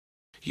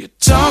You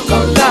talk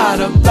a lot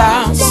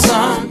about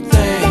some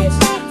things,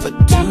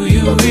 but do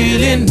you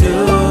really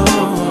know?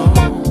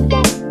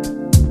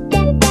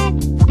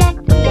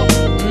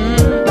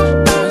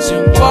 'Cause you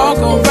walk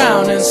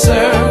around in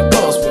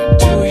circles, where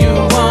do you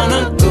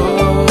wanna go?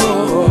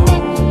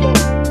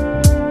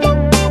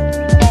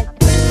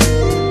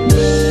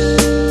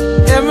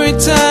 Every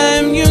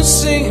time you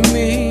see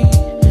me,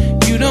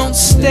 you don't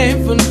stay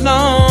for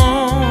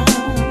long.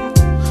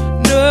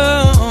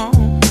 No,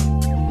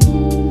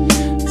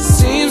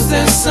 seems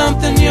there's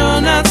something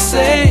you're not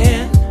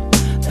saying.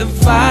 The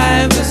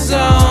vibe is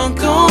all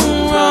gone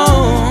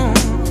wrong.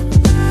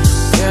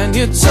 And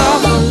you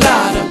talk a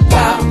lot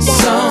about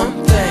some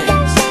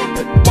things,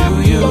 but do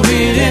you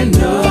really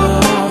know?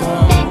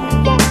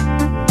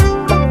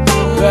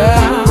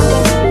 Well,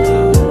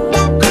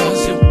 'cause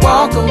you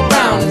walk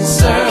around in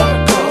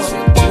circles,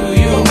 where do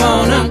you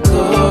wanna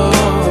go?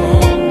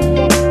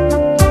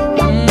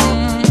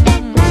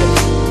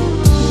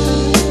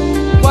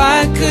 Why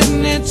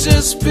couldn't it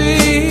just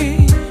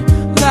be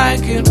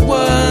like it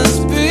was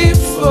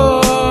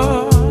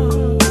before?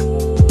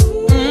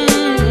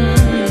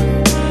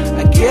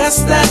 I guess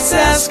that's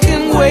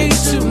asking way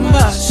too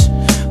much,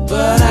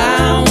 but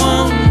I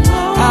want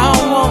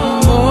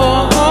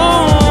more.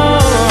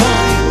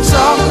 You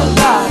talk a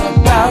lot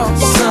about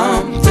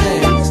some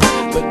things,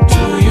 but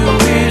do you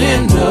really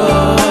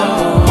know?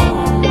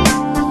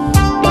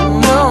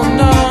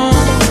 No,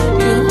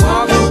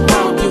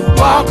 you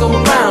walk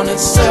around in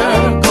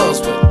circles,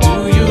 but do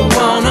you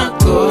wanna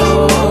go?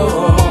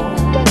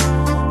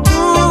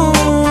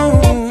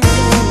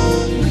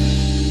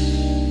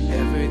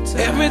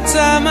 Every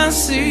time I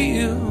see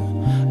you,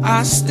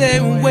 I stay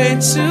way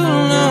too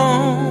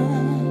long.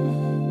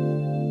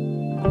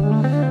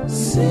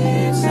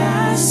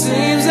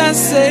 Seems I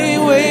say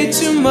way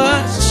too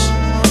much,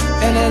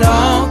 and it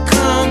all